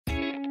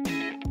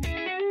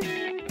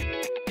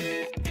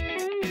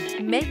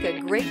Make a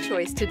great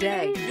choice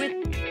today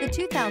with the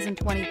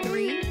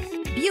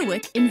 2023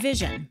 Buick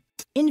Envision.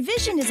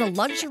 Envision is a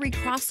luxury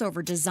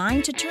crossover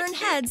designed to turn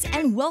heads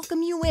and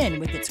welcome you in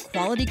with its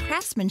quality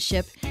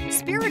craftsmanship,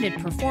 spirited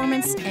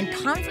performance, and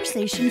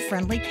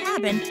conversation-friendly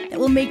cabin that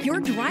will make your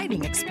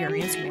driving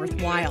experience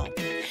worthwhile.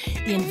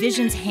 The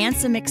Envision's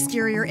handsome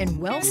exterior and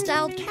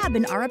well-styled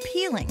cabin are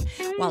appealing,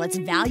 while its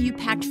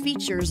value-packed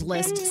features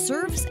list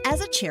serves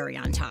as a cherry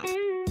on top.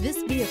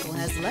 This vehicle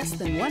has less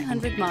than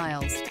 100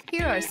 miles.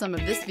 Here are some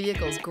of this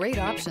vehicle's great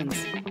options: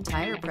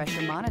 tire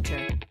pressure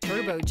monitor,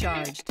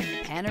 turbocharged,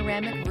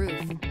 panoramic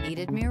roof,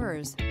 heated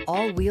mirrors,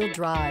 all-wheel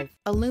drive,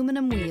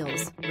 aluminum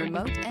wheels,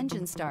 remote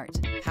engine start,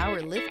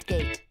 power lift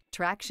gate,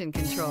 traction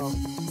control,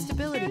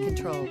 stability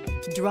control.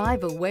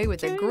 Drive away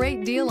with a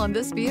great deal on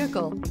this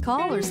vehicle.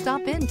 Call or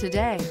stop in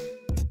today.